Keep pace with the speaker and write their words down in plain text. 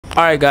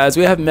All right, guys,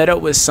 we have met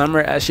up with Summer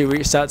as she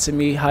reached out to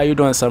me. How you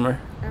doing, Summer?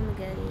 I'm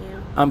good, and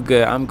you? I'm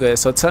good. I'm good.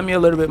 So tell me a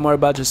little bit more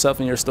about yourself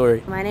and your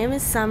story. My name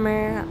is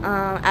Summer.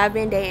 I've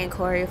been dating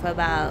Corey for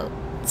about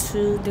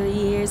 2-3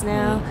 years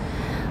now.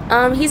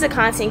 He's a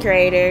content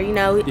creator. You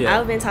know, Yeah.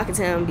 I've been talking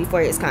to him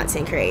before he was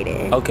content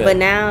creating. Okay. But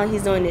now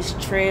he's doing this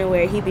trend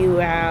where he be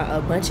around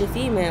a bunch of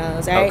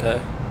females, right?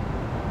 Okay.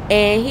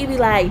 And he be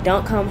like,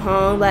 don't come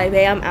home. Like,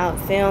 babe, I'm out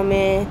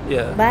filming.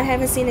 Yeah. But I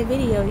haven't seen a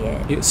video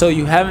yet. So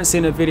you haven't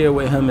seen a video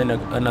with him and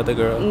another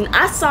girl?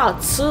 I saw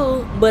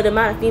 2, but the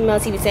amount of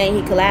females he was saying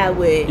he collab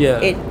with, Yeah.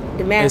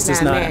 the math It's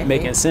just not mathing.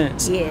 making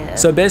sense. Yeah.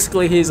 So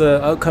basically, he's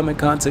an upcoming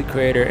content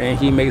creator and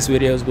he makes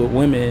videos with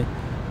women.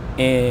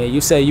 And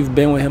you say you've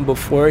been with him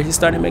before he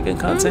started making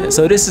content.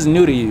 So this is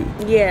new to you.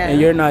 Yeah.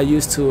 And you're not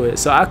used to it.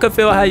 So I could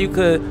feel how you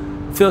could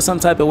feel some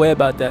type of way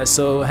about that.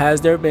 So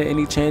has there been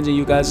any change in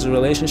you guys'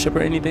 relationship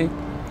or anything?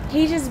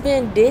 He just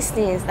been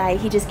distanced. Like,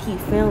 he just keep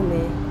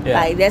filming. Yeah.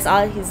 Like, that's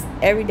all his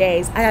every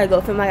day is. I gotta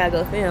go film. I gotta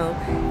go film.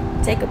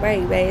 Take a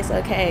break, babe. It's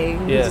okay.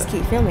 You Yeah. just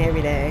keep filming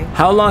every day.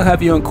 How long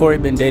have you and Corey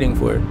been dating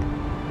for?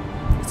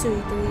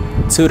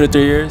 2-3 years. 2 to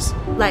 3 years?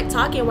 Like,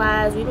 talking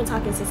wise, we've been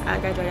talking since I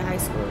graduated high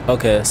school.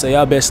 Okay, so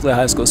y'all basically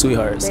high school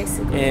sweethearts.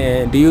 Basically.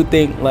 And do you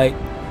think like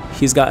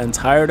he's gotten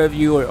tired of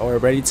you or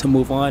ready to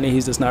move on and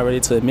he's just not ready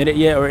to admit it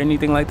yet or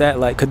anything like that?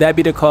 Like, could that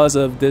be the cause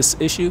of this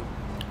issue?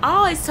 I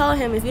always told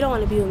him, if you don't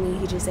want to be with me,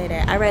 you just say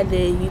that. I'd rather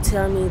you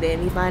tell me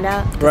than me find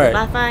out. 'Cause Right. if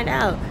I find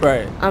out,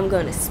 Right. I'm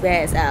gonna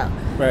spaz out.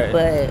 Right.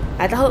 But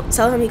I told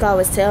him he could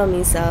always tell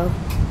me, so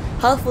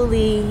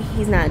hopefully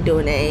he's not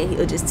doing that.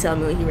 He'll just tell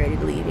me when he's ready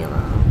to leave me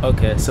alone.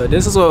 Okay, so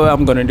this is what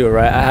I'm gonna do,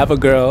 right? I have a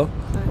girl,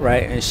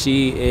 right, and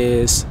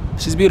she's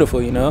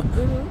beautiful, you know,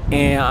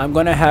 and I'm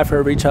gonna have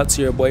her reach out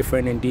to your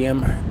boyfriend and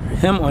DM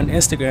him on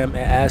Instagram and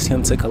ask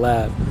him to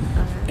collab.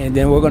 And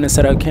then we're gonna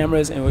set up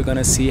cameras and we're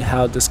gonna see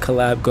how this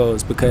collab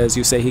goes, because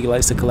you say he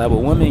likes to collab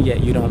with women,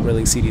 yet you don't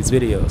really see these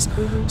videos.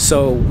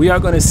 So we are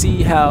gonna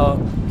see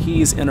how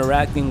he's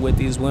interacting with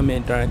these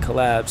women during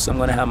collabs. So I'm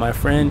gonna have my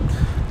friend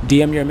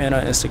DM your man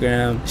on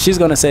Instagram. She's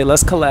gonna say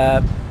let's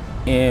collab,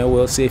 and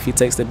we'll see if he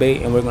takes the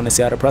bait, and we're gonna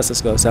see how the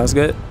process goes. Sounds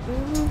good?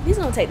 He's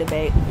gonna take the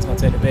bait. He's gonna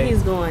take the bait.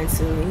 He's going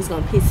to. He's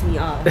gonna piss me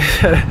off.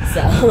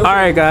 So. All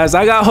right, guys.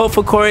 I got hope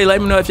for Corey.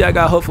 Let me know if y'all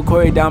got hope for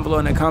Corey down below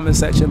in the comment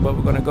section. But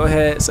we're gonna go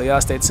ahead. So y'all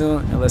stay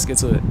tuned and let's get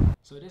to it.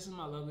 So this is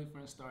my lovely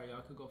friend Star.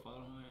 Y'all could go follow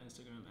him on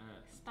Instagram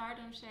at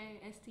Stardom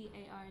Shade, STARDOM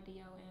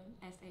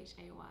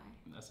SHAY.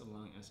 That's a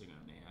long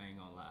Instagram name. I ain't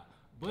gonna lie.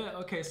 But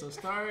okay, so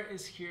Star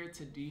is here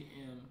to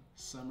DM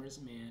Summer's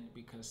man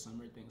because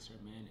Summer thinks her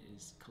man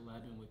is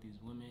collabing with these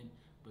women,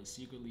 but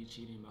secretly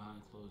cheating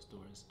behind closed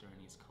doors during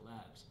these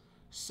collabs.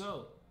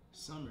 So,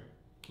 Summer,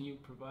 can you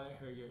provide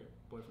her your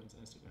boyfriend's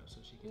Instagram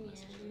so she can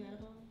message you?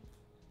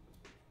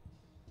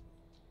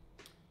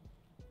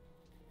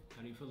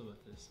 How do you feel about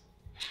this?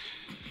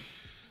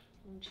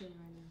 I'm chilling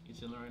right now. You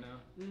chilling right now?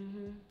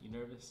 You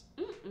nervous?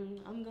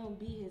 I'm gonna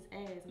beat his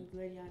ass. I'm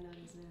letting y'all know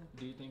this now.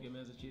 Do you think your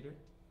man's a cheater?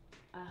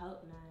 I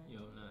hope not. Yo,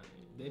 nah.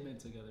 They've been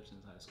together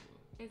since high school.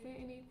 Is there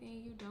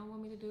anything you don't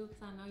want me to do?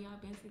 Because I know y'all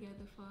been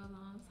together for a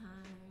long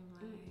time.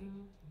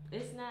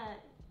 Like, It's not.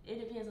 It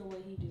depends on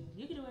what he do.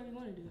 You can do whatever you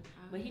want to do,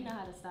 but he know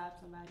how to stop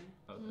somebody.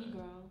 He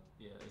grown.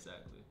 Yeah,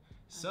 exactly.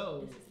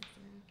 So, This is his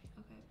turn.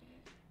 okay,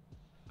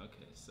 bad.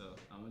 okay, so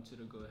I want you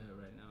to go ahead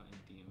right now and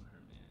DM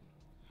her man.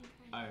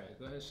 Okay. All right,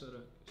 go ahead, show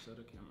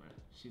the camera.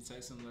 She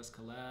texts him, let's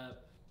collab.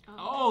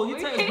 He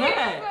Wait, texts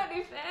back.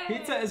 pretty fast. He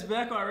texts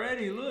back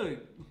already. Look,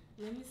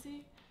 Let me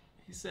see.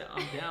 he said,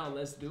 "I'm down.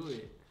 Let's do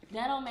it."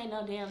 That don't make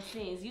no damn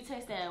sense. You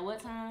text that at what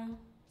time?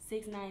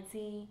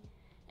 6:19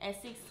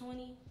 at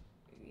 6:20.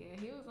 Yeah,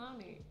 he was on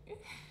it.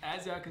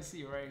 As y'all can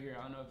see right here,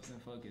 I don't know if it's in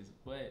focus,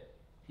 but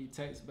he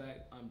texts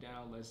back, "I'm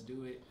down. Let's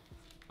do it."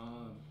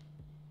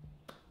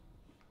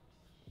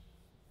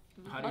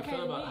 How do you Okay,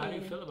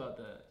 feel about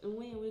that?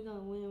 Win. We're gonna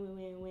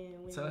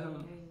win. Tell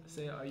him,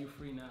 say, "Are you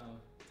free now?"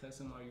 Text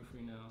him, "Are you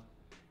free now?"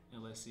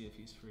 And let's see if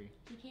he's free.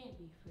 He can't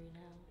be free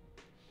now.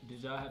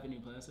 Did y'all have any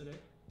plans today?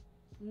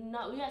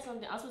 No, we had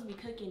something. I was supposed to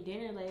be cooking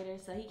dinner later,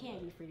 so he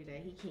can't be free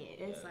today. He can't.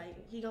 It's like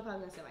he probably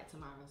gonna say like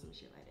tomorrow or some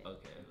shit like that.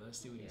 Okay, let's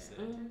see what he said.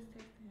 I just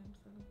texted him,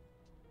 so.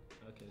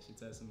 Okay, she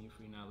texted him, "You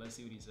free now?" Let's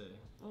see what he said.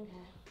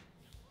 Okay.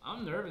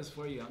 I'm nervous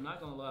for you. I'm not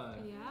gonna lie.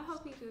 Yeah, I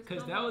hope he just. Cause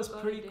come that up, was go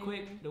to pretty dinner.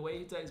 quick. The way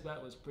he texted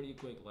back was pretty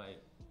quick.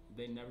 Like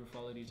they never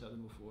followed each other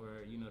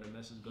before. You know, the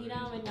message goes. He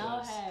don't even know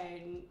her.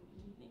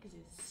 Niggas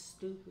is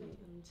stupid.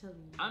 I'm telling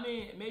you. I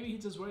mean, maybe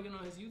he's just working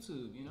on his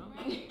YouTube. You know,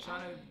 Right.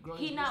 trying to grow.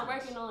 He his not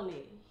business. working on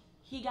it.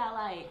 He got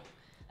like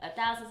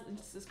 1,000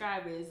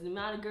 subscribers. The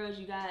amount of girls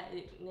you got, damn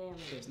it.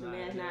 It's The not-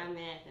 man's yeah. not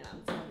math, and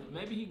I'm telling you.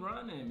 Maybe he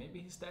grinding.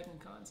 Maybe he's stacking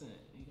content.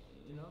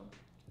 You know.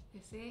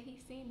 It said he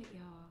seen it,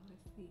 y'all.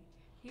 Let's see.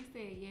 He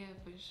said, yeah,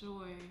 for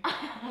sure.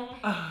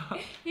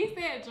 He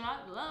said,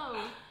 drop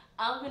low.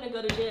 I'm finna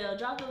go to jail.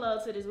 Drop the low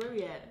to this. Where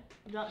we at?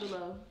 Drop the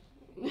low.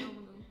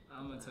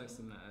 I'm gonna text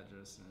him the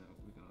address and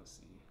we're gonna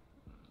see.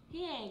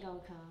 He ain't gonna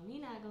come. He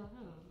not gonna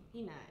come.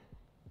 He not.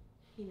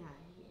 He ain't gonna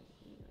come.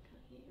 He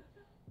ain't gonna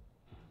come.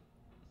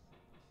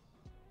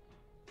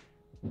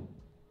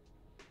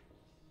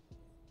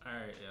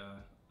 right, y'all.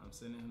 I'm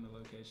sending him the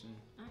location.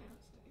 I am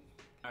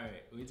sick. All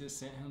right, we just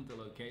sent him the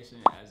location,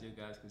 as you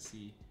guys can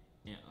see,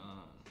 and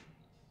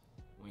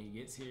when he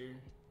gets here,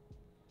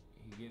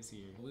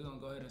 we're gonna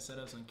go ahead and set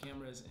up some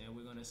cameras, and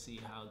we're gonna see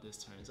how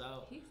this turns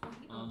out. He said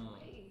he on the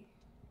way.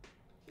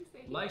 He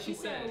said he, Like she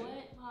said.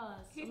 What? Pause.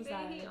 He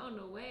said he on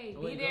the way.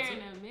 Oh, wait, Be there go in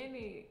to- a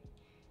minute.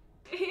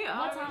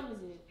 What time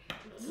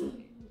is it?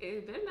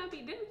 It better not be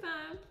dinner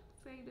time.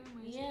 Say dinner.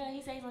 Yeah,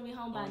 he said he's gonna be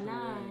home by On the way,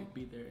 9.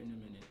 be there in a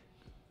minute.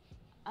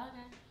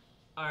 Okay.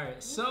 All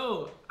right,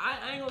 so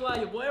I ain't gonna lie,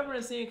 your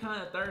boyfriend seemed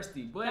kind of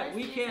thirsty, but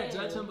we Thirsty can't as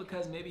judge hell. him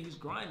because maybe he's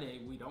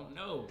grinding. We don't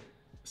know.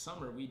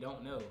 Summer, we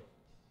don't know.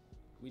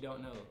 We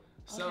don't know.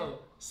 So, Okay.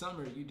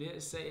 Summer, you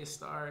did say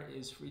Star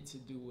is free to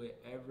do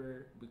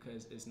whatever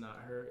because it's not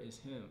her, it's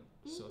him.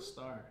 So,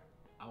 Star,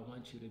 I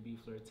want you to be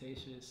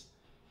flirtatious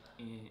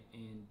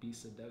and be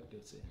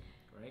seductive to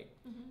him, right?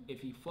 If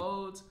he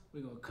folds,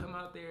 we're gonna come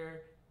out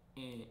there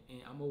and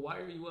I'm gonna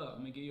wire you up. I'm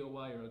gonna give you a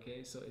wire,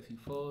 okay? So if he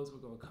folds, we're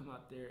gonna come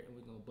out there and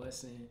we're gonna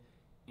bust in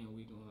and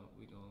we're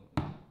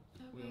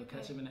gonna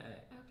catch him in the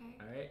act. Okay.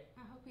 All right.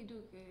 I hope he do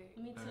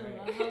good. Me too. All right.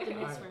 I hope the All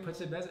best right. friend. Put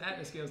your best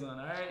acting skills on.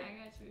 All right.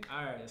 I got you.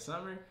 All right,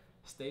 Summer.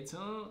 Stay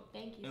tuned.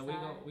 Thank you, And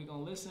Star. we're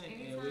gonna listen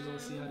and we're gonna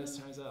see how this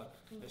turns out.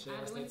 Make sure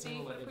y'all stay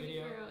tuned, like the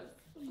video.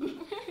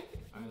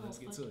 All right, let's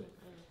get to it.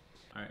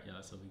 All right,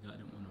 y'all. So we got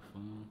him on the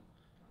phone,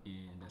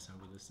 and that's how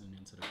we're listening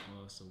into the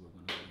call. So we're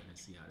gonna go ahead and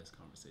see how this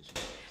conversation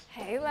goes.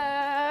 Hey,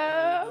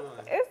 love.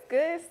 It's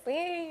good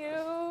seeing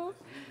you.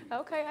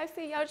 Okay, I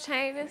see your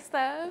chain and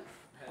stuff.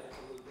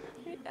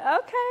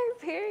 Okay,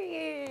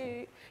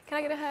 period. Can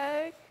I get a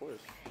hug? Of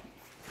course.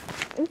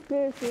 It's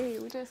good seeing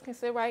you. We just can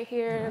sit right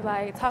here,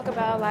 like, talk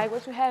about, like,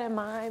 what you had in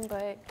mind.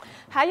 But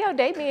how your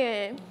day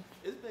been?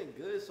 It's been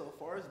good so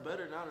far. It's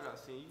better now that I've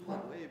seen you. You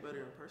look way better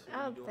in person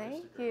Oh, than you do on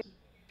thank Instagram.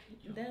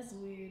 you. That's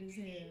weird as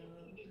hell.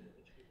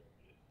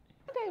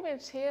 My day been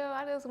chill.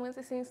 I just went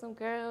to see some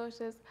girls,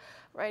 just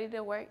ready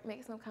to work,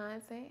 make some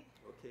content.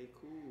 Okay,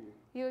 cool.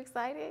 You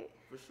excited?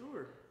 For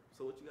sure.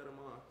 So what you got in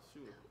mind?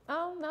 Shoot. I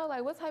don't know,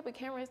 like, what type of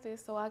camera is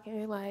this so I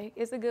can, like,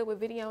 is it good with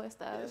video and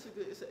stuff?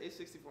 Yeah, it's an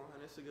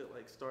A6400. It's a good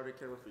like starter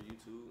camera for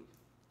YouTube.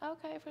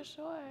 Okay, for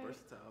sure.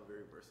 Versatile,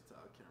 very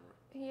versatile camera.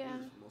 Yeah.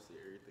 Uses mostly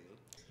everything.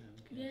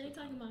 Yeah, they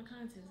talking about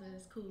content, so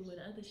that's cool. But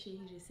the other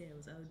shit he just said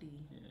was OD.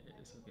 Yeah,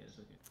 it's okay. It's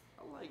okay.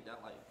 I like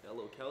that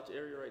little couch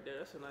area right there.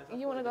 That's a nice.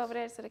 You want to go over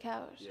there to the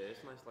couch? Yeah,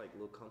 it's a nice like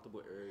little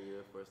comfortable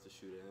area for us to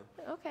shoot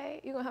in.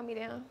 Okay, you gonna help me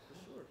down? For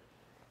sure.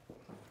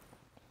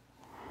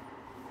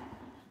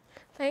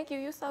 Thank you,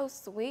 you so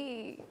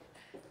sweet.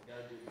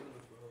 Gotta do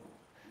beautiful.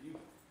 You.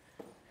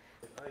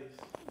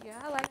 Nice.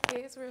 Yeah, I like it.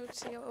 It's real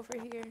chill over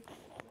here.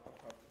 I'll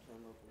probably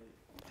turn up late.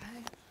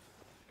 Okay.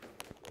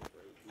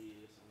 Right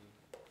here,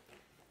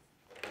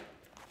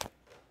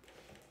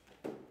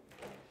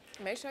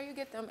 so. Make sure you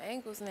get them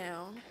angles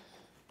now.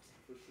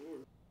 For sure.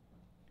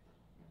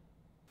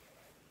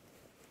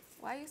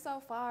 Why you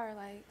so far?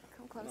 Like,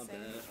 come Not closer.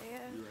 bad. Yeah.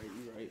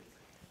 You right.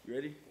 You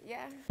ready?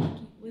 Yeah.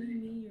 What do you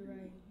mean you're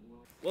right?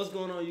 What's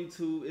going on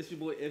YouTube? It's your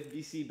boy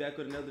FBC back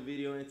with another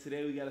video, and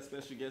today we got a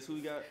special guest. Who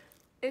we got?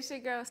 It's your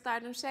girl,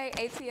 Stardom Shay,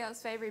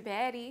 ATL's favorite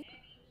baddie.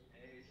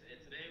 Hey,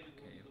 and today we're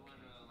going to be doing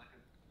like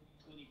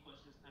a 20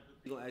 questions type of thing.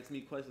 You're going to ask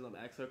me questions, I'm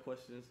going to ask her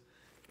questions,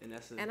 and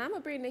that's it. And I'm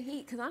gonna bring the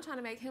heat because I'm trying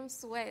to make him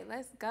sweat.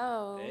 Let's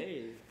go.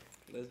 Hey,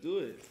 let's do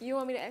it. You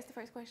want me to ask the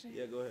first question?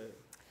 Yeah, go ahead.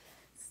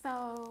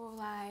 So,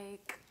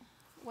 like,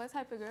 what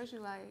type of girls you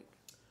like?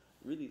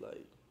 Really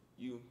like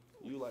you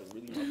like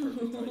really my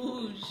perfect type.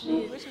 Oh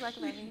shit. What you like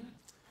about me?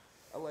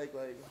 I like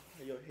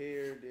your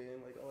hair,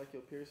 then like I like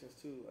your piercings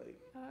too. Like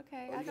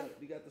Okay, oh,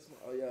 you got the smile.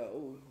 Oh yeah.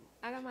 Oh,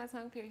 I got my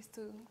tongue pierced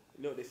too.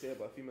 you know what they say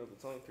about females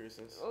with tongue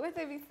piercings? What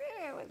they be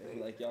saying? What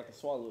they... Like y'all can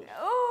swallow it.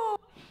 Oh.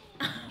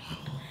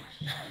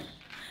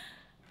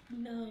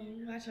 No,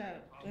 watch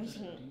out. Do you got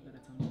a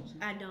tongue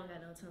piercing? I don't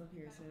got no tongue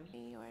piercing.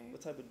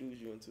 What type of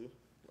dudes you into?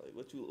 Like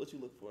what you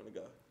look for in a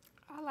guy?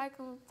 I like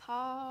them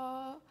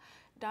tall,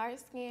 dark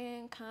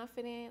skin,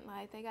 confident.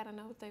 Like they gotta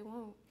know what they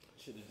want.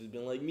 Should have just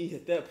been like me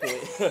at that point.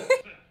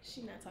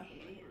 She not talking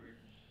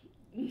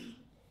to him.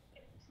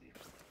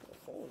 My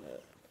phone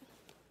at.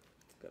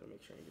 Gotta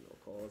make sure I ain't get no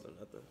calls or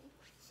nothing.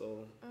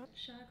 So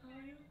Should I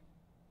call you?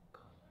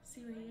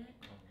 See where you at?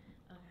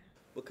 Okay.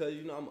 because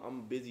you know I'm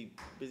a busy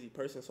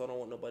person, so I don't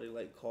want nobody to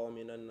like call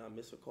me and nothing. I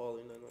miss a call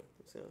or nothing.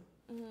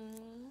 You know what I'm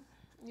saying?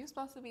 You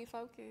supposed to be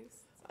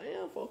focused. I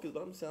am focused,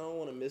 but I'm saying I don't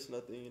want to miss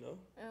nothing. You know.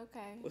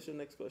 Okay. What's your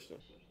next question?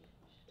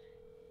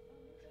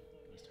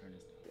 Let's turn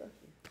this down.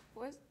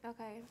 What's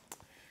okay?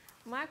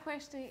 My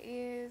question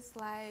is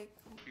like,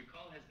 Your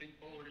call has been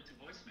forwarded to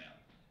voicemail.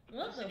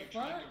 What the person you're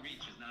trying fuck? to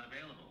reach is not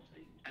available.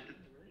 At the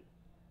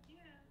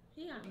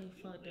He got me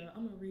fucked up.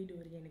 I'm gonna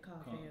redo it again. The call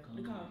failed.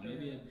 The call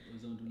Maybe failed. it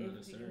was on Do Not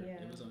Disturb.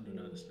 yeah. It was on Do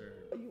Not Disturb.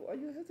 Why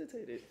you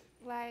hesitated?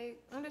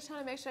 like I'm just trying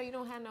to make sure you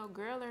don't have no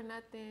girl or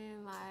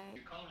nothing. Like,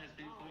 your call has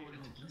been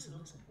forwarded to Listen.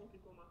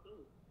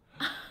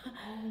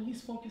 Oh,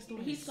 he's focused on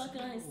He's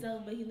fucking on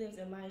himself, but he lives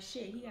in my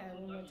shit. He got it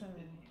one more time.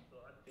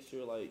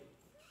 Sure, like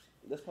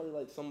that's probably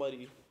like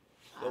somebody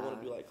Y'all want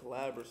to do like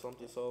collab or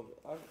something? So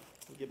I'll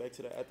get back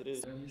to that after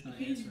this.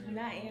 He's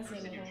not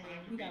answering the phone.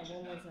 He got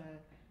one more time.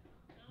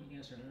 He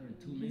answered her in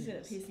 2 He minutes. should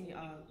have pissed me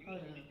off. Hold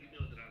on.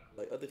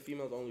 Like other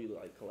females only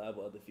like collab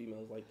with other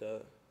females like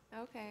that.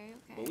 Okay.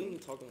 But we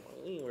ain't talking.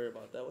 We ain't worried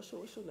about that. What's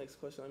your next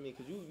question? I mean,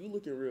 cause you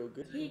looking real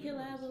good. He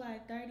collab with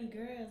like 30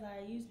 girls.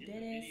 Like, you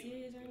dead ass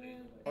serious right now?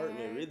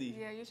 Partner, really?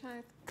 Yeah, you're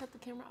trying to cut the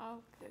camera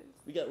off.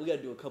 We got to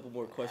do a couple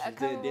more questions.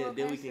 Then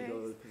we can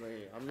go. Cause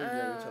I'm really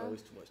trying to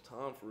waste too much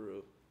time for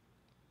real.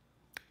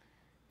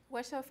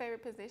 What's your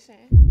favorite position?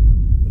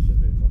 What's your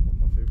favorite?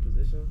 My favorite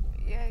position?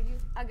 Yeah,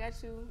 I got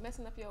you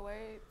messing up your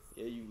words.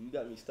 Yeah, you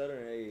got me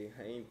stuttering.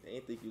 Hey, I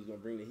ain't think you was gonna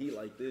bring the heat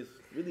like this.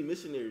 Really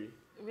missionary.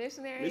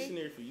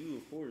 Missionary for you,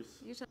 of course.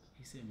 He said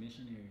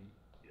missionary.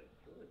 Yeah,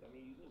 good. I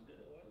mean, you look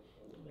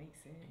good. Makes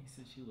sense. He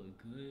said she look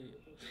good.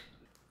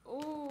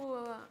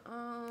 Ooh,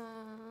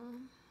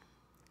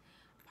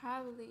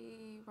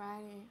 probably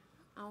riding.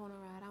 I wanna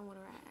ride.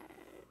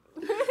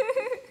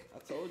 I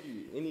told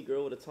you, any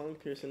girl with a tongue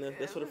piercing,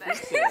 that's what a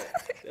freak's at.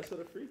 That's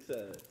what a freak's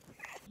at.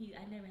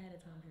 I never had a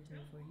tongue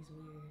piercing before. He's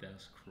weird.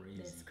 That's crazy.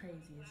 That's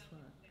crazy as fuck.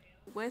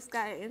 What's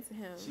got into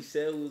him? She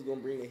said we was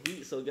gonna bring the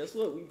heat, so guess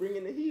what? We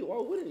bringing the heat. Why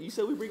wouldn't you?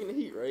 Said we bringing the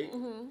heat, right?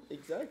 Mm-hmm.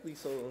 Exactly.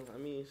 So I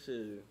mean,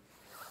 shit.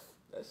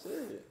 That's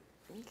it.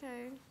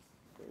 Okay.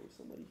 Bring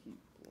somebody heat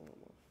on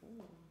my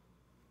phone.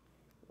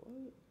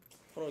 What?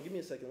 Hold on, give me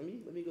a second.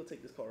 Let me go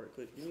take this call right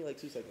quick. Give me like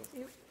 2 seconds.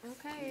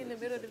 Okay, in the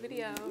middle of the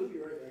video. We'll be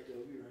right back, yo.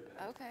 We'll be right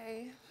back.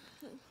 Okay.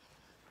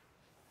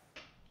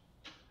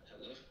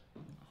 Hello?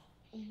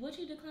 What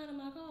you declining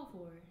my call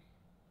for?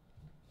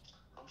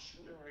 I'm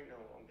shooting right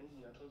now. I'm busy.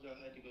 I told you I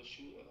had to go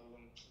shoot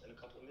in a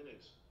couple of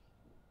minutes.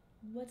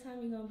 What time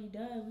you gonna be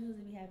done? We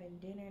supposed to be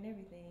having dinner and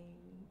everything.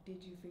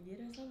 Did you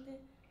forget or something?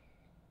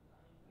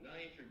 No,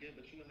 I ain't forget,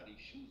 but you know how these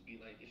shoots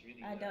be like. It's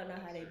really. I don't know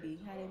how they be.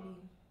 How they be?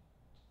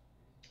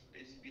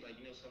 They just be like,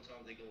 you know,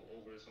 sometimes they go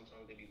over,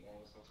 sometimes they be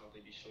long, sometimes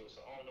they be short.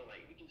 So I don't know,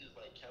 like we can just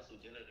like cancel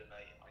dinner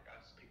tonight. Like I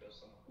just pick up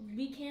some.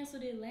 We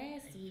canceled it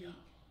last week.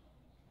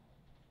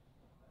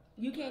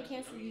 You can't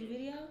cancel the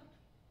video?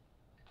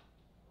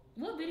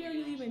 What video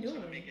you even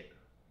doing?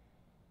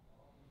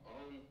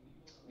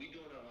 We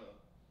doing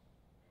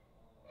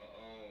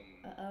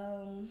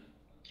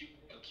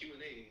a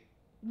Q&A.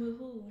 With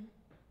who?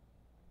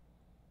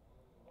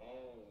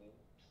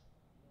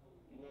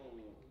 You know,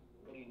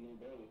 what do you mean,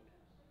 bro?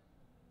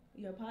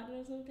 Your partner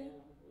or something?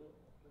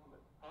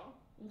 Huh?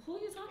 Who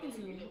you talking to?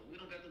 We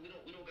don't got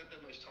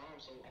that much time,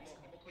 so I'm gonna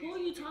call you. Who are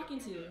you talking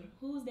to?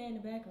 Who's there in the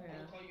background?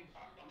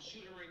 I'm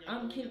shooting right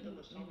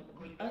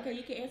now. Okay,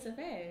 you can answer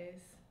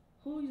fast.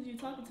 Who are you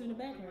talking to in the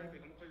background? I'm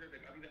gonna call you right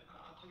back.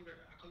 I'll call you back.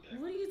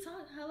 What are you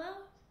talking?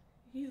 Hello?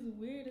 He's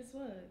weird as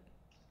fuck.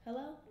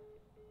 Hello?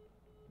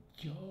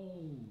 Yo.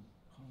 Hold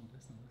on,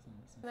 listen.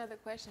 Another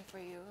question for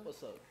you.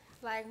 What's up?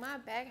 Like my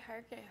back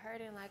hurting.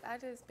 Like I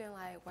just been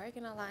like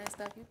working a lot and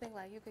stuff. You think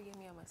like you could give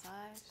me a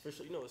massage? For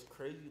sure. You know, it's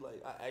crazy. Like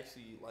I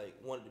actually like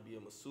wanted to be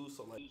a masseuse,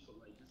 so like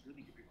just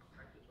really give me my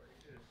practice right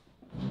here.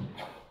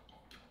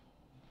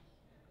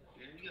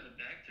 Yeah, you got a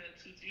back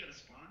tattoo. You got a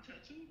spine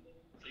tattoo.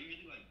 So you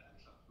really like back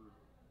stuff for real?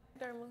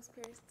 Dermal's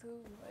pierced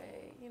too,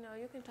 but you know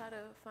you can try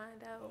to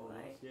find out. I'm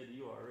like scared of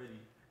you already.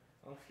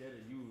 I'm scared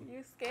of you.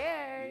 you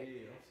scared?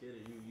 Yeah, I'm scared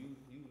of you.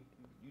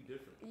 You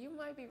different. You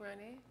might be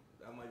running.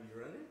 I might be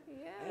running.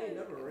 Yeah. I ain't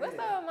never ran. What's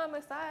up with my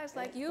massage?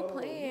 Like you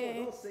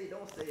playing? Don't say.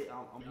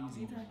 I'm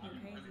You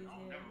talking crazy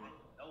as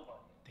hell.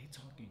 They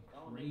talking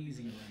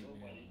crazy right now.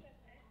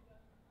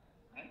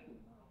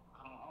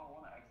 I don't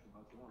want to ask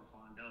about you. I want to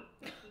find out.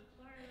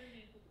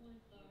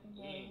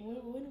 When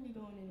are we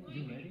going in there?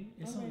 You ready?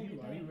 It's on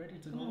you. Are you ready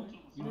to go?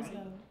 Let's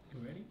go. You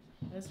ready?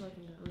 Let's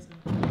fucking go. Let's go.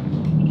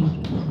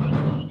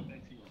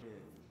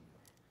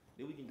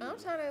 Then we can do I'm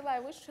it. trying to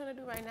like, what you trying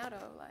to do right now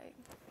though? Like,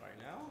 Right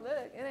now?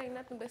 look, it ain't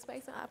nothing but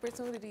space and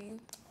opportunity.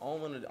 I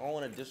don't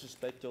wanna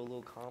disrespect your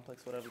little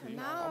complex, whatever. You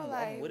know, No, I'm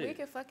like with we it.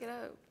 can fuck it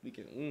up We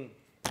can.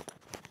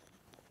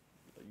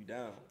 Are you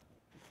down?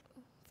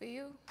 for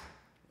you.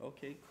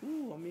 Okay,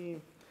 cool. I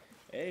mean,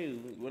 hey,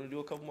 we wanna do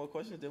a couple more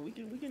questions? Then we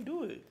can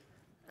do it.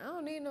 I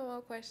don't need no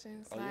more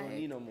questions. Oh, like, you don't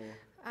need no more.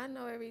 I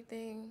know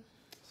everything.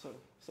 So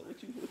what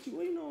you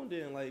waiting on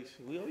then? Like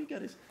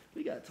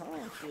we got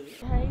time for it.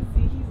 Crazy.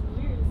 He's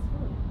weird as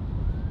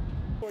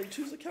fuck. Or you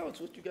choose a couch.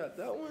 What you got?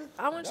 That one?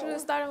 I want That you to one?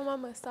 start on my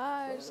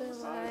massage and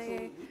So like,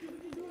 we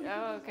can do it.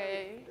 oh,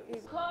 okay.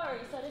 Corey,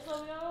 so this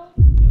what we on?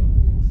 Yo,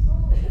 what's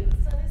up?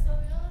 So this what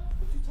we on?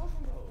 What you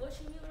talking about? What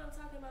you mean when I'm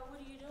talking about? What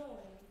are you doing?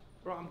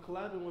 Bro, I'm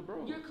collabing with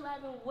bro. You're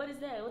collabing. What is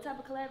that? What type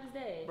of collab is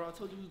that? Bro, I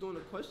told you we was doing the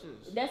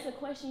questions. That's a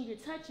question. You're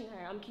touching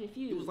her. I'm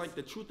confused. It was like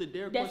the truth or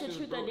dare That's questions, the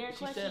truth bro. or dare She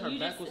question. said her You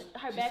back just was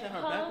her she back, said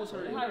her back was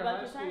hurting. Her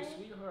back was High school hurting.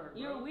 sweetheart,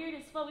 You're bro. weird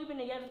as fuck. We've been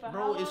together for how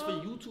Bro, long? it's for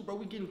YouTube, bro.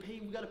 We getting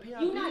paid. We gotta pay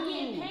our You bills. not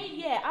getting paid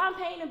yet. I'm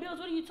paying the bills.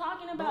 What are you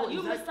talking about? Bro, You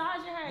exactly.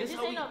 massaging her. This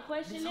ain't no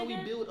question, This how we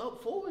nigga. build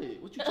up for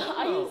it. What you talking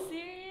Are you about?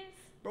 serious?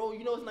 Bro,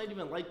 you know it's not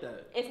even like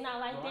that. It's not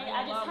like Bro, that. ain't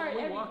I just gonna lie, heard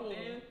when we walked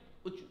everything.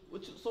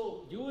 What you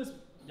so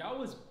Y'all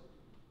was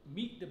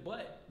meet the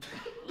butt.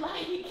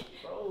 Like,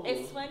 bro.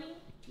 it's funny.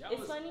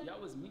 It's funny.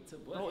 Y'all was meet to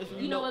boy. Bro,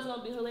 You know what's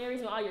gonna be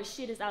hilarious when all your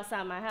shit is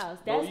outside my house.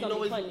 Bro, That's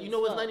gonna be funny. You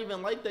know it's not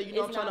even like that. You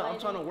know It's I'm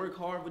trying to work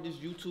hard with this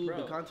YouTube,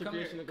 the content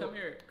creation. Come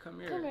here, Come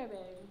here, baby.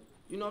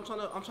 You know,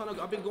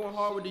 I've been going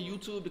hard with the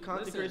YouTube, the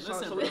content creation,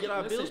 so we get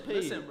our bills paid.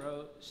 Listen,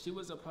 bro, she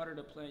was a part of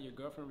the plan. Your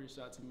girlfriend reached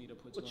out to me to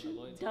put you on a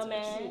loyalty test.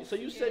 Dumbass. So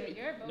you said me.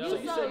 So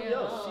you said me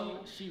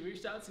up. She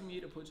reached out to me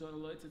to put you on a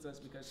loyalty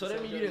test because. So that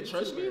means you didn't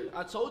trust me?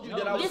 I told you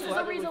that I was. This is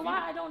the reason why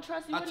I don't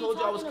trust you. I told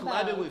you I was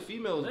collabing with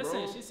females, bro.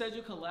 Listen, she said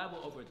you collab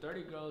with over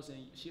 30 girls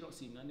and she don't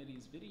see none of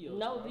these videos.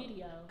 No bro.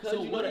 video.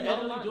 So what are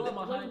you doing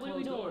behind What are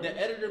we closed doors?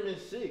 The editor been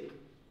sick.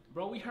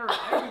 Bro, we heard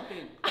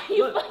everything.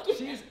 Look,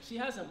 she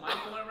has a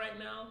mic on right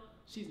now.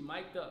 She's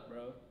mic'd up,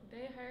 bro.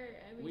 They heard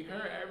everything. We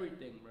heard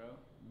everything, bro.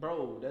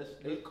 Bro,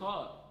 They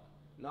caught.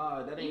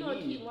 Nah, that ain't You gonna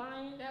me. keep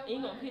lying?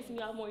 You gonna piss me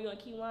off more? You gonna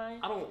keep lying?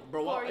 I don't,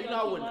 bro. Corey, You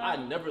know I wouldn't. I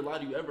never lie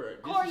to you ever.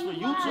 Corey, This is for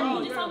you YouTube. lying.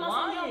 You You're talking about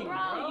some lying,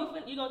 yo,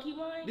 bro. You gonna keep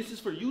lying? This is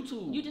for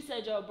YouTube. You just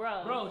said yo,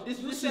 bro. Bro, This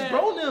is said-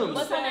 bro them.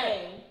 What's her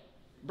name?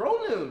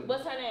 Bro them.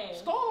 What's her name?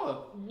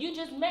 Star. You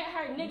just met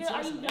her, nigga.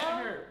 Are you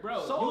dumb?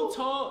 Bro, So, you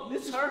told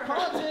this is for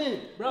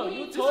content. Bro,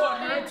 you He told told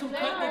her her to to cut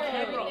let the her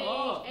camera everything.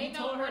 off. Ain't You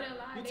no told her. more than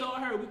lie. You told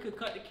her we could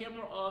cut the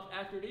camera off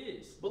after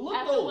this. But look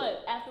After though.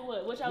 what? After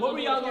what? What y'all What gonna were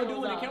do y'all when the gonna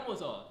do when the camera's camera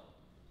was off?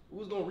 We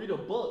was gonna read a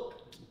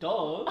book. Duh.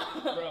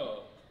 Bro,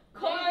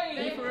 Corey.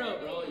 be for real,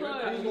 bro. You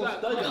Corey. got He's caught. gonna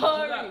study. You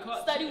Corey, got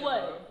caught study cheating,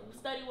 what? bro.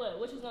 Study what?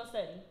 What you gonna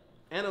study?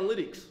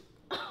 Analytics.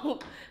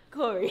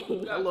 Corey.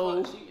 You got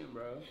Hello. caught cheating,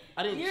 bro.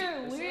 I didn't. You're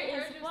cheat. weird They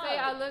as heard you fuck. say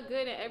I look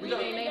good and We've everything.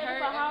 been They together heard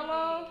for how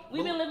long? everything.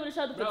 We've been living with each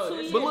other for Bro, 2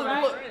 this years, But look,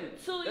 right?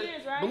 look. 2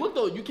 years, right? But look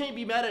though, you can't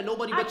be mad at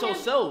nobody but can't-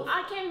 yourself.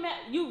 I can't mad.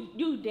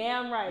 You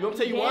damn right. You want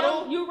me to tell you what,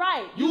 though? You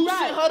right. You right.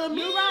 sent her to You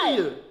me.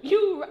 right.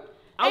 You right.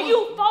 I And was-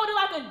 you folded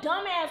like a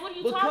dumbass. What are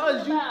you Because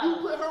talking you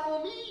about? put her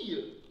on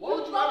me. Why You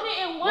would you folded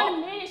ever- in why- 1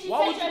 minute. She why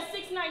said would you're at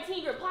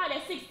 619. You replied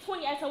at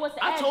 620. Asked her what's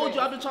the I address. told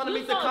you I've been trying to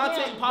make the so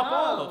content damn pop dumb.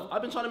 off.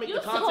 I've been trying to make You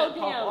the content so pop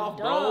damn off,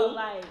 dumb. bro.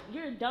 Like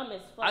you're dumb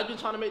as fuck. I've been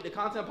trying to make the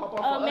content pop off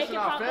for us Make and it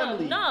our pop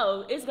family. up.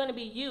 No, it's gonna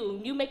be you.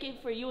 You make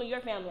it for you and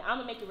your family. I'm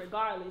gonna make it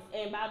regardless.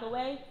 And by the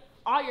way,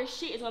 all your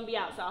shit is gonna be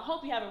out. So I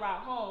hope you have a ride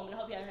home, and I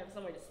hope you have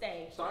somewhere to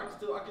stay. So I can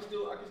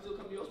still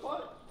come to your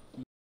spot.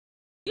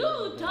 You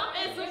dumb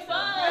as a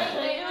fuck.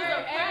 They It was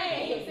heard a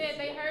everything. He prank. said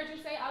they heard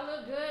you say I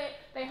look good.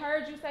 They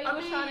heard you say you I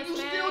was mean, trying to you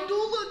smash. still do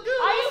look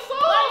good. Are you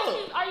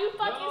What's up? Are you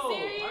fucking Bro,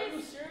 serious? Are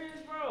you serious,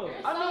 bro?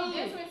 You're I so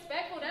mean-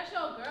 disrespectful. That's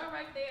your girl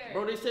right there.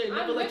 Bro, they say I'm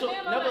never let with your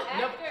him, I'm never an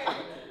actor.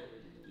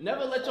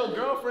 never let your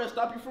girlfriend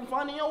stop you from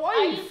finding your Are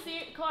you wife.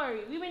 serious,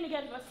 Corey? We've been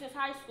together since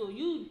high school.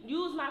 You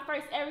was my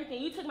first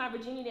everything. You took my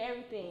virginity to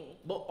everything.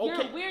 But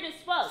okay, You're weird as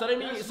fuck. so that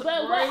means But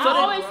what crazy, I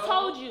always bro.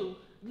 told you,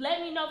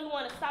 let me know if you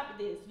want to stop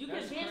this. You can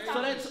That's then crazy. stop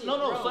So this that's shit. no.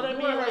 Bro, So that you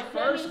means were her that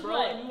first, means bro.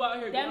 what? And you out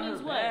here That doing means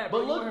her what? bad, But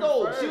bro. You look were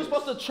though, her she was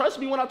first. supposed to trust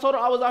me when I told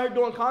her I was out here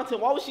doing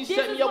content. Why would she This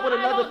set is me up with why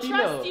I another don't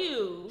female? trust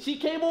you. She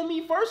came on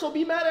me first, so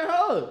be mad at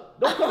her.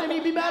 Don't come at me,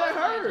 be mad at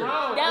her. Bro,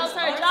 That was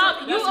her that's job.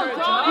 You that's a her grown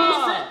job.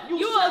 ass. You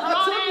You a said her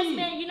grown to ass me.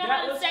 man. You know That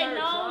how to was say her no.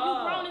 job.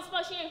 You grown as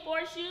fuck. She ain't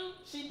force you.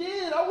 She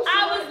did. I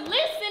was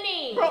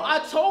listening. Bro, I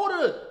told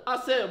her. I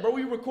said, bro,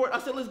 we record. I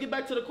said, let's get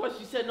back to the question.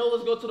 She said, no,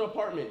 let's go to the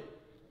apartment.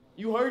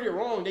 You heard it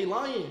wrong. They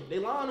lying. They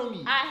lying on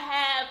me. I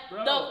have Bro.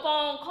 the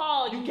phone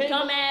call, you You can't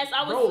dumbass.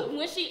 I was bro.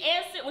 when she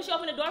answered, when she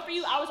opened the door for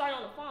you, I was already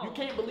on the phone. You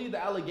can't believe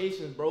the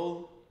allegations,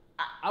 bro.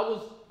 I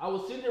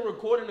was sitting there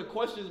recording the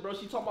questions, bro.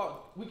 She talking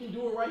about we can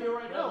do it right here,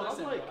 right Bro, now.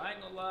 listen, I'm like, bro, I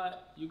ain't gonna lie.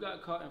 You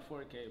got caught in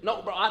 4K. Bro.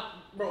 no, bro.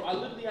 I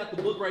literally had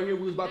the book right here.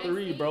 We was about to They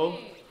read, seen bro. it.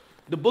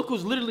 The book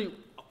was literally.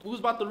 We was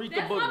about to read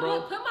That's the book, my bro.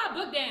 book. Put my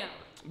book down.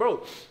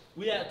 Bro,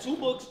 we had 2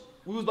 books.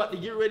 We was about to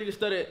get ready to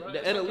study Bro, the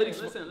it's okay.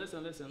 analytics.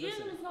 Listen. You're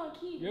just gonna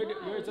keep You're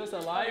lying. just a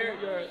liar.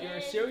 You're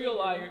a serial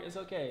liar. It's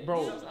okay.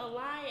 Bro. You're just a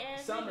lying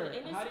ass Summer, nigga,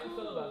 and it's how do you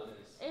cool. feel about this?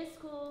 It's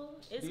cool.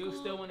 It's Do you cool.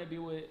 still want to be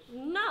with?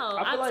 No,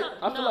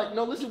 I feel like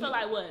no. Listen, You feel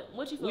like what?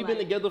 What you feel we've like?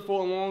 been together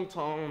for a long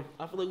time.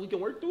 I feel like we can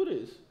work through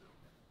this.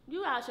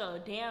 You out your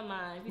damn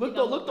mind. if you Look think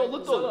though, I'm look gonna though, work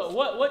look with So you.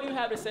 though. what do you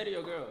have to say to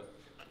your girl?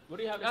 What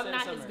do you have to say I'm to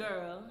not Summer? his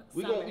girl.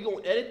 We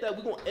gonna edit that.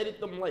 We gonna edit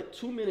them like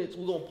 2 minutes.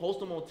 We gonna post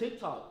them on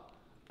TikTok.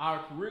 Our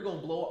career gonna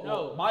blow up. No.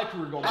 Well, my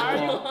career gonna How are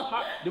you? blow up.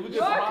 how- Then we can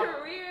Your provide.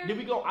 career. Then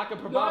we go. I can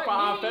provide for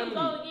our You family.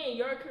 go again.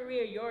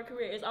 Your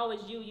career. It's always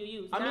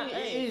you. I mean,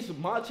 it is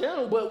my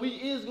channel, but we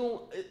is gonna.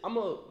 I'm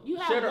gonna You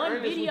share have the one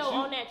earnings with video you.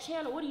 on that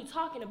channel. What are you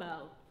talking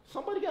about?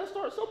 Somebody gotta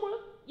start somewhere.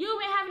 You've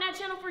been having that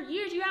channel for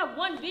years. You have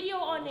one video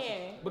on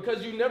there.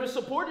 Because you never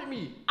supported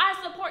me. I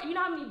support. You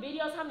know how many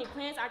videos, how many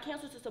plans I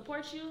canceled to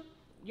support you?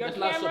 Your That's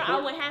not camera, I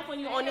support. went half on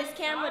you on this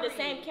camera, the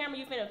same camera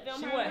you finna film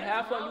She her. went with.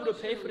 half on you to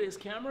pay for this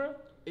camera?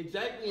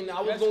 Exactly, and I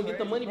was That's gonna get the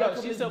crazy. money Bro, back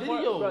from she this support-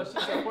 video. Bro, she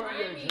supporting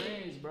your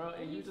dreams, bro,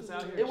 and you just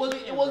out here. It wasn't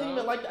cheating, even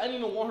bro. like that. I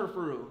didn't even want her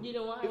for real. You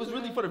didn't want her It was for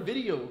really real? for the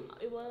video.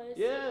 It was.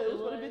 Yeah, it was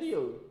for the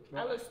video.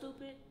 I look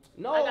stupid.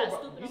 No, I got bro.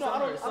 stupid You know, I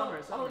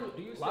don't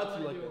Do you lie still to you want like to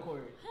do that. it,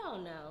 Corey? Hell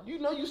no. You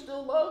know you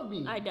still love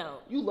me. I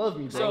don't. You love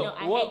me, I bro. know. I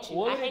hate you.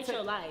 I would it hate take-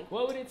 your life.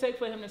 What would it take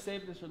for him to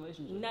save this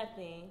relationship?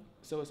 Nothing.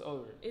 So it's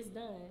over. It's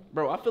done.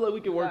 Bro, I feel like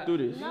we can work through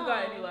this. You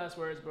got any last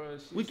words, bro?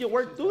 We can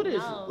work through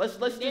this. No. Let's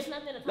There's just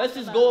nothing to talk let's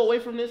just about. go away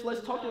from this.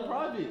 Let's talk in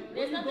private.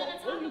 There's nothing to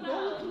talk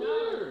about. Come No,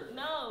 here.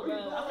 no, Where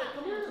you bro. going?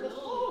 Come here. Let's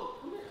talk.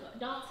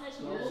 Don't touch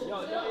me. Yo,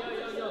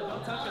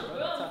 don't touch her, bro.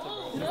 Don't touch her,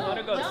 bro. No, Just let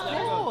her go. Just let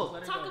her go. Just let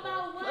her Talk go, bro.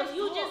 about what? Let's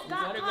You talk. just Just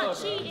got let her caught go, bro.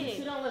 cheating.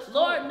 Sit down, let's talk.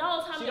 Lord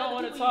knows how She many don't other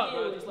want to people talk, you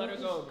bro. did. Just let her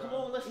go, bro. Come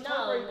on, let's No,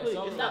 talk right quick. it's It's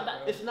over, not. bro.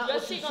 It's not Your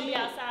what you shit gonna be see.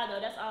 outside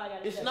though. That's all I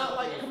gotta say. It's not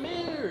like come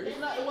here. It's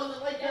not. It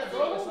wasn't like that, It's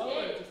bro. over.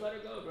 Just let her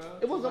go, bro.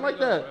 It wasn't Just let like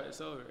her go, that. bro. It's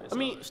over. It's I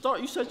mean, over.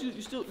 start. You said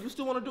you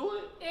still want to do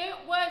it? It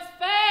was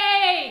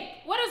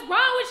fake. What is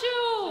wrong with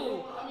you?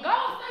 Go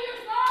say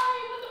you're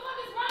sorry. What the fuck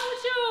is wrong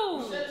with you?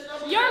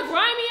 You're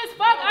grimy as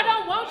fuck. I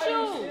don't want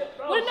you.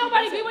 Wouldn't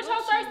nobody be with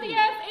your thirsty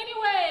ass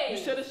anyway? You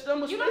said it's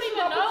done with You don't space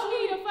even know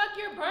opportunity. me. The fuck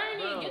you're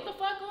burning. Bro. Get the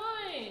fuck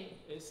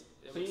on.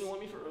 So you didn't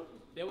want me for real?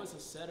 There was a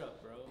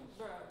setup, bro.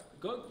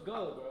 Go,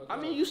 bro. I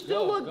mean, you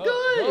still look go,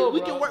 good. go, We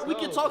bro. can work. We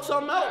can Go, talk bro.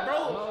 something out, bro.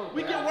 Go,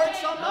 We bro. can work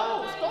something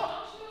out. Start.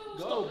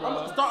 Go, bro.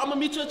 I'm gonna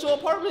meet you at your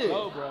apartment.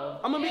 Go, bro.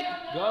 I'm gonna meet.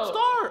 Go.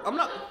 Start. I'm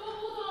not.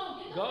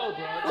 Go,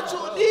 bro. What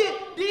Go. you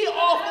did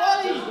off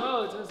Just white.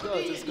 go. Just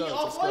go. Just go.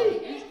 Off Just go.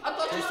 white. I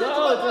thought you Just said you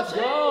go. like my Just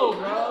chain. go,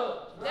 bro.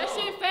 That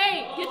shit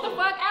fake. Get the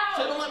fuck out.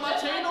 Say don't like my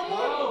chain no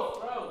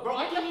more. Bro,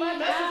 I can't even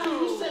message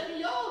you. You set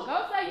me up.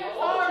 Go say you're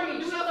sorry.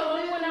 You're the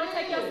only one that would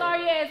take your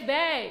sorry ass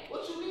back.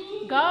 What you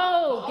mean?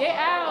 Go. Get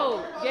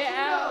out. Get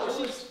out.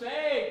 She's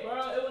fake,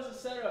 bro. It was a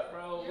setup,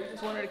 bro. We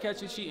just wanted to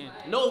catch you cheating.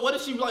 No, what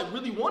if she like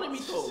really wanted me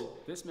to?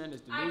 This man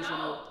is I delusional.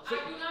 know. I do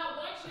not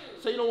want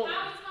you. So you don't want. How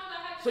many times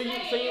I have to So you-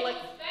 say so you it like-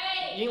 was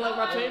fake? you ain't like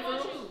my I chain don't for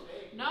want real?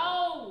 you.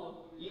 No.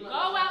 Go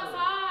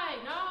outside.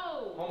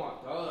 No. Oh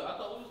my god! I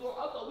thought we was going.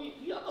 I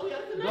thought we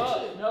had a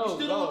connection. no, you still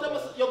go, don't want bro.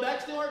 that? Your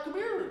back still hurt? Come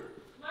here.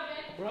 My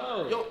bad.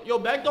 Bro. Your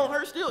back don't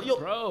hurt still.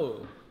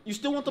 Bro. You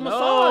still want the No,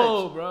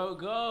 massage? bro.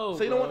 Go.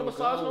 So you don't want the bro.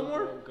 massage Go, no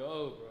more? Bro.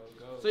 Go,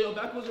 bro. Go. So your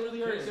back wasn't really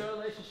Fix hurting. your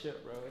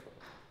relationship, bro.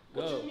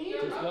 What Go. you mean?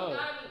 Just You go. got me.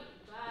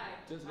 Bye.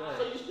 Just So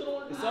go. you still don't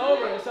want to It's do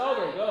over. that? It's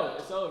over. Go.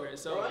 It's over.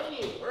 It's Bro, over. I ain't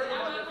even worried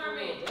Have about my that for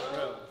real, permit. bro.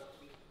 Bro.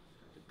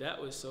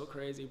 That was so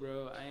crazy,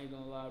 bro. I ain't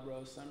gonna lie,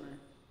 bro. Summer.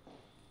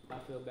 I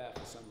feel bad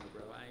for Summer,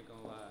 bro. I ain't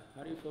gonna lie.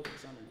 How do you feel for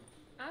Summer?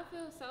 I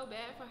feel so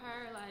bad for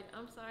her. Like,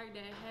 I'm sorry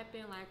that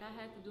happened. Like, I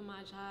had to do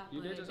my job.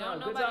 You did your don't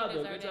job. Good nobody job, though.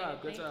 deserve Good job.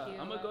 that. Good Thank job. you.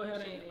 I'm gonna I go ahead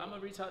appreciate and it. I'm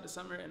gonna reach out to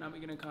Summer and I'm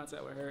gonna get in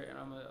contact with her and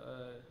I'm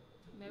gonna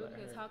Maybe we let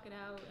can her- talk it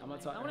out. I'm gonna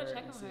Like, talk I to want her to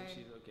check and on see her. if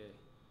she's okay.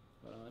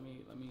 Hold on, let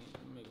me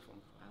make a phone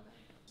call.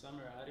 Okay.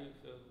 Summer, how do you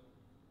feel?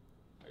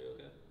 Are you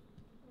okay?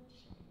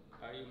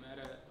 Are you mad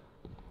at?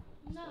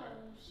 No,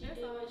 she That's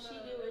did all what she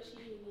love. did what she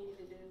needed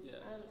to do.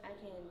 Yeah. I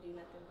can't do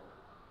nothing but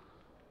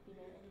be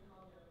mad at her.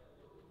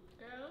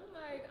 Girl,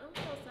 I'm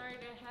so sorry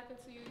that happened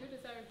to you. You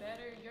deserve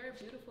better. You're a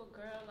beautiful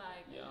girl.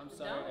 Like, Yeah, I'm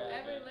sorry don't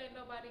that ever happened. let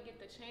nobody get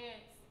the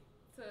chance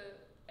to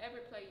ever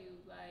play you.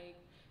 Like,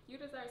 you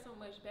deserve so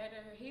much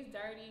better. He's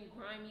dirty,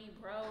 grimy,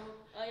 broke.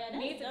 Oh yeah,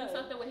 Needs to do that's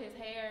something with his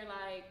hair.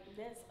 Like,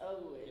 That's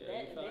over. with.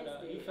 Yeah, you found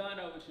out. That's You it. found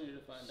out what you needed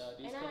to find out.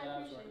 These And I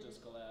collabs weren't appreciate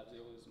just collabs. It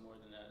was more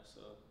than that.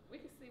 So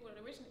we can see where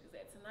the rich niggas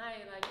at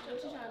tonight. Like,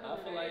 What you trying to I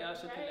do? feel like y'all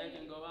should Right? connect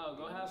and go out.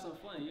 Go have some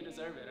fun. You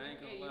deserve it. I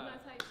ain't Yeah, gonna you lie.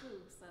 my type too.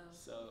 So.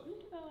 So We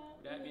can go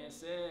out. that being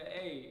said,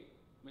 hey,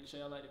 make sure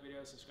y'all like the video,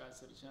 subscribe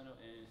to the channel,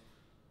 and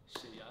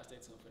shit, y'all stay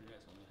tuned for the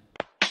next one, man.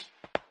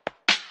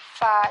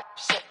 5,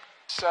 6,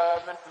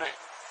 7,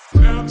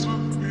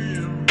 8.